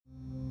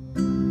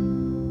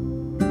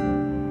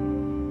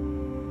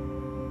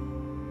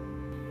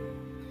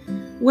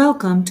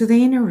Welcome to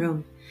the Inner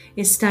Room,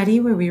 a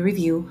study where we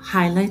review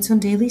highlights on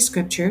daily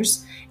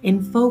scriptures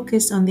and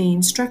focus on the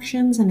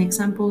instructions and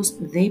examples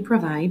they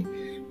provide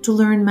to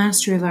learn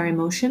mastery of our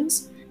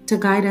emotions, to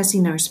guide us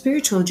in our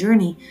spiritual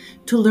journey,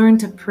 to learn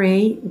to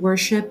pray,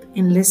 worship,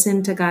 and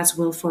listen to God's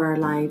will for our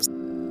lives.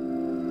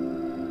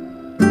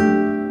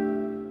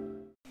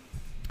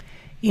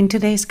 In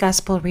today's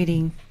Gospel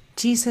reading,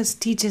 Jesus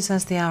teaches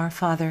us the Our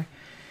Father.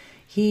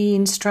 He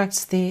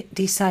instructs the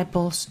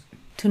disciples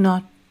to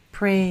not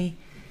pray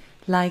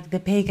like the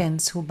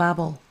pagans who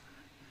babble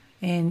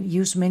and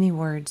use many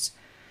words.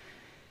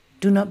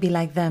 Do not be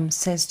like them,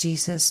 says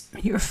Jesus.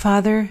 Your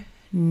Father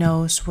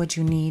knows what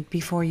you need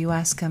before you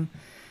ask Him.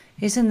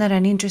 Isn't that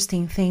an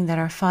interesting thing that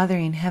our Father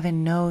in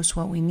heaven knows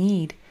what we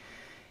need?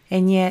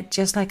 And yet,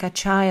 just like a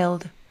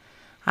child,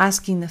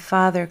 asking the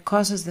Father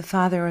causes the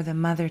father or the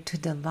mother to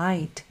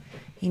delight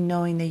in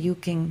knowing that you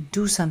can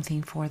do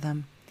something for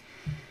them.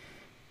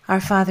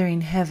 Our Father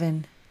in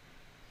heaven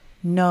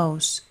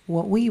knows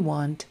what we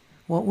want,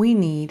 what we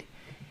need,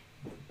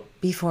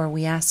 before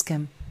we ask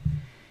Him.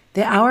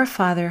 The Our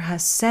Father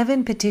has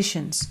 7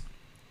 petitions.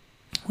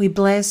 We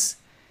bless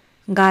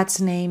God's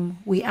name.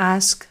 We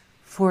ask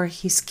for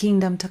His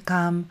kingdom to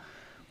come.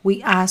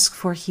 We ask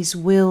for His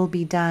will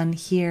be done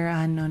here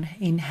and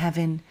in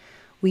heaven.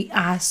 We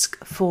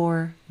ask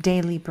for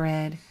daily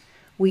bread.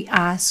 We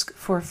ask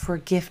for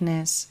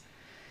forgiveness,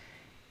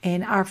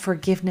 and our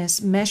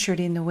forgiveness measured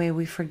in the way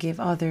we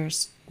forgive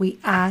others. We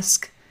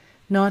ask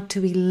not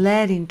to be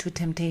led into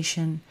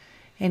temptation,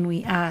 and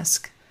we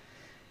ask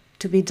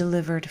to be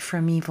delivered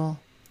from evil.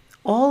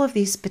 All of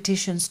these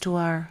petitions to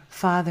our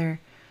Father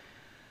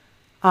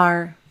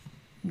are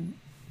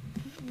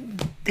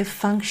the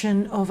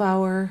function of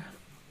our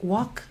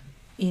walk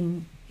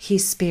in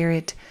His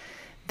Spirit,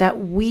 that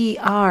we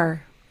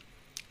are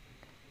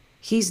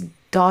His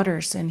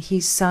daughters and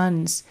His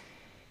sons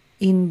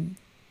in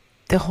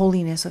the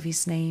holiness of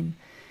His name,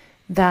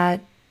 that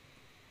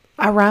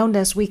around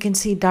us we can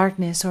see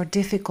darkness or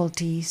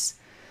difficulties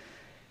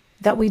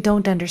that we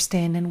don't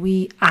understand, and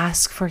we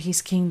ask for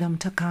His kingdom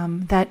to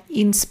come, that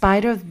in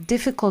spite of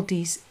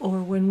difficulties or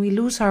when we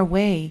lose our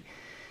way,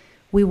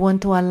 we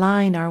want to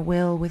align our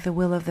will with the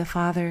will of the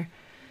Father,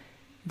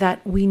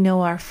 that we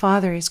know our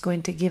Father is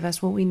going to give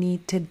us what we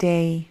need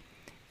today.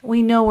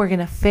 We know we're going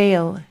to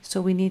fail,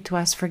 so we need to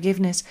ask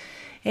forgiveness.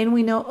 And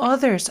we know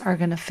others are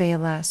going to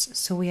fail us,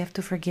 so we have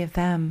to forgive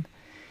them.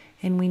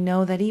 And we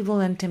know that evil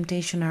and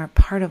temptation are a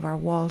part of our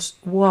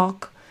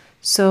walk,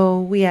 so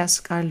we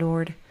ask our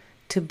Lord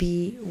to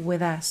be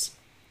with us.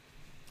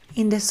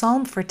 In the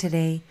psalm for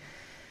today,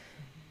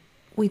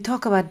 we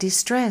talk about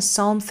distress.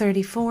 Psalm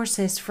 34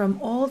 says, "From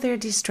all their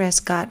distress,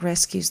 God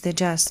rescues the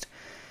just."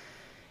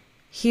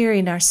 Here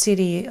in our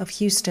city of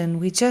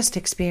Houston, we just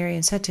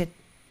experienced such a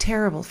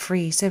terrible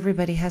freeze.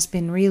 Everybody has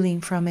been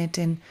reeling from it,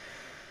 and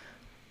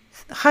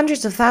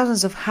hundreds of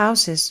thousands of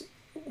houses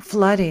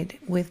flooded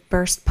with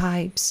burst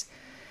pipes.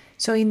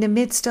 So in the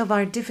midst of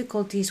our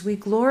difficulties, we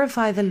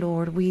glorify the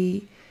Lord.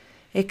 We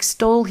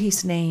extol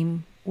His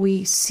name.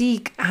 We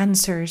seek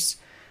answers.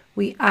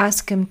 We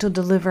ask Him to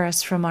deliver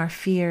us from our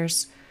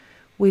fears.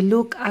 We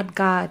look at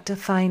God to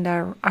find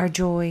our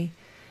joy.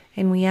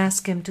 And we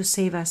ask Him to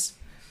save us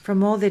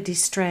from all the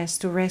distress,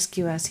 to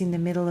rescue us in the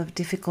middle of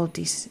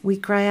difficulties. We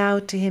cry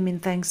out to Him in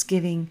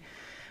thanksgiving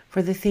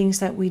for the things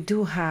that we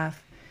do have,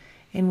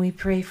 and we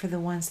pray for the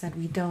ones that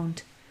we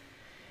don't.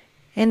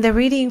 And the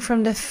reading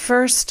from the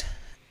first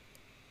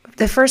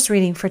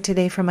reading for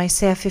today from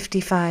Isaiah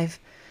 55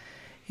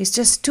 is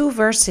just 2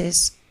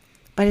 verses,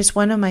 but it's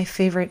one of my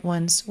favorite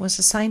ones. It was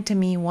assigned to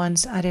me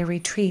once at a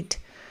retreat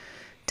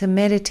to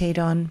meditate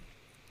on.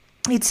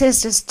 It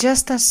says,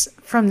 just as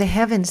from the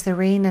heavens the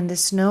rain and the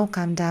snow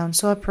come down,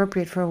 so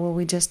appropriate for what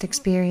we just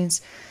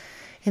experienced,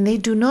 and they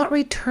do not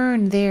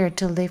return there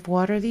till they've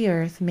watered the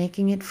earth,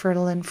 making it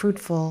fertile and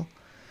fruitful,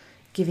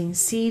 giving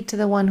seed to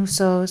the one who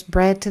sows,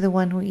 bread to the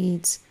one who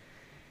eats.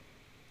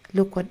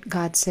 Look what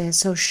God says.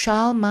 So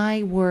shall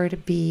my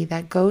word be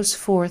that goes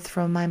forth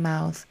from my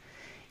mouth.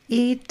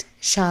 It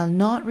shall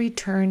not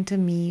return to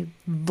me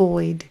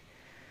void,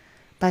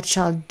 but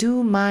shall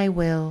do my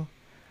will,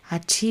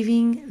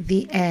 achieving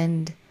the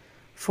end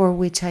for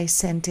which I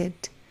sent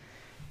it.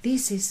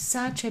 This is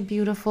such a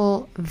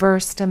beautiful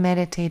verse to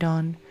meditate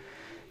on.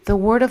 The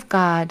word of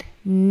God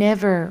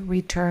never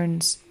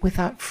returns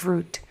without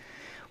fruit.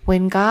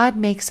 When God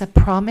makes a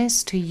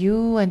promise to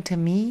you and to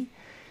me,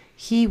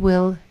 He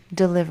will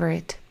deliver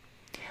it.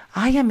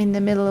 I am in the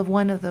middle of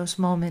one of those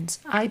moments.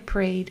 I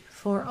prayed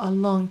for a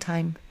long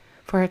time,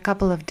 for a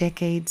couple of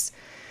decades,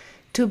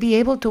 to be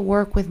able to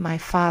work with my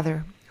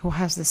father, who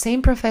has the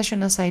same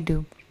profession as I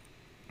do.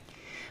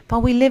 But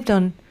we lived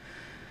on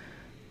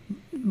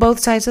both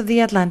sides of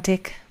the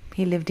Atlantic.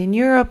 He lived in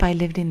Europe, I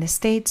lived in the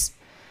States.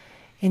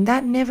 And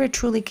that never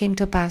truly came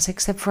to pass,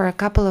 except for a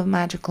couple of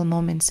magical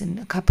moments and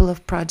a couple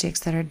of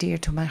projects that are dear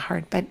to my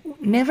heart, but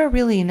never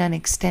really in an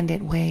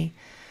extended way.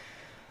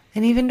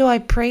 And even though I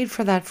prayed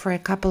for that for a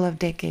couple of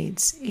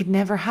decades, it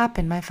never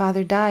happened. My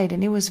father died,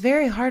 and it was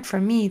very hard for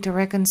me to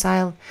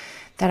reconcile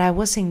that I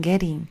wasn't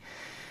getting.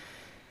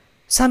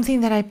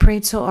 something that I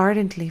prayed so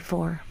ardently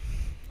for.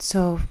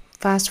 So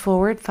fast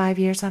forward 5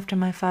 years after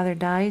my father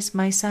dies,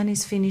 my son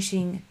is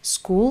finishing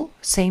school,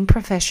 same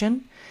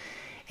profession.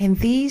 And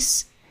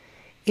this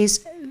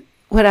is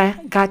what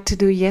I got to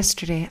do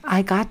yesterday.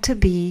 I got to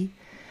be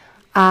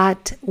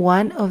at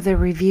one of the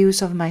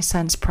reviews of my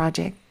son's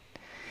project.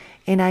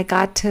 And I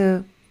got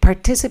to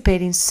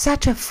participate in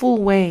such a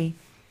full way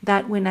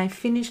that when I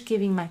finished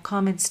giving my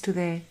comments to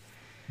the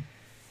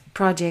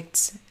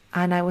projects,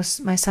 and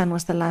my son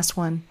was the last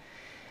one,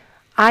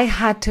 I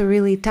had to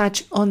really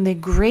touch on the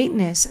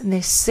greatness and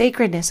the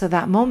sacredness of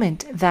that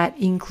moment that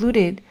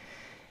included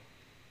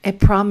a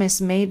promise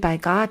made by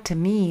God to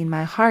me in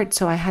my heart.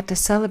 So I had to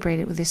celebrate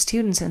it with the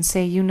students and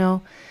say,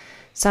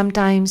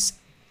 sometimes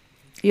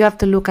you have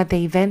to look at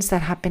the events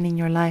that happen in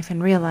your life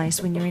and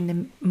realize when you're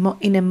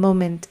in a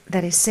moment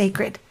that is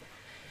sacred.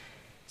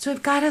 So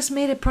if God has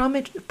made a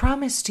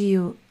promise to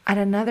you at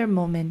another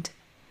moment,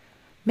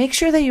 make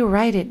sure that you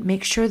write it.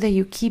 Make sure that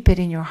you keep it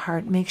in your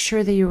heart. Make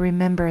sure that you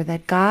remember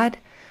that God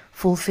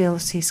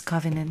fulfills His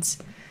covenants.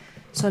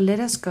 So let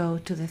us go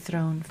to the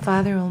throne.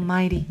 Father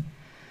Almighty,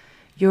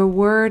 your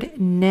word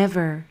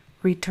never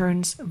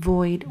returns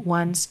void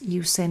once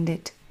you send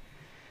it.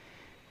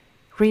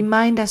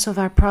 Remind us of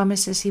our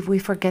promises if we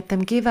forget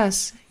them. Give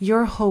us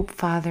your hope,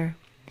 Father.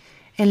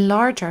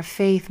 Enlarge our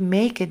faith.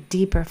 Make it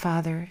deeper,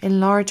 Father.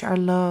 Enlarge our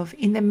love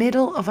in the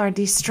middle of our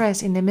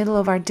distress, in the middle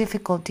of our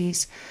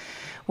difficulties,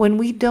 when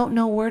we don't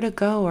know where to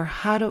go or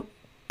how to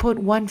put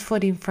one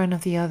foot in front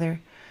of the other.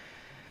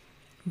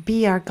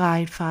 Be our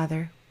guide,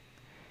 Father.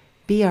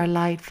 Be our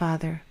light,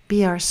 Father.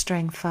 Be our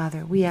strength,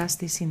 Father. We ask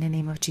this in the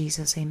name of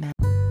Jesus. Amen.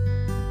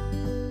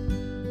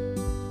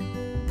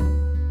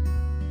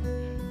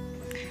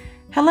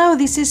 Hello,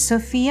 this is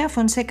Sofia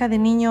Fonseca de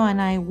Niño,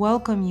 and I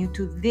welcome you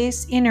to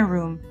this Inner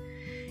Room.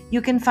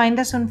 You can find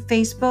us on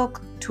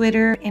Facebook,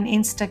 Twitter, and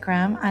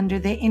Instagram under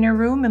the Inner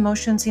Room,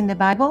 Emotions in the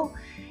Bible,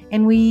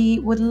 and we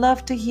would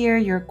love to hear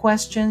your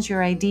questions,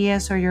 your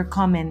ideas, or your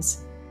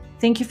comments.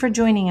 Thank you for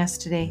joining us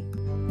today.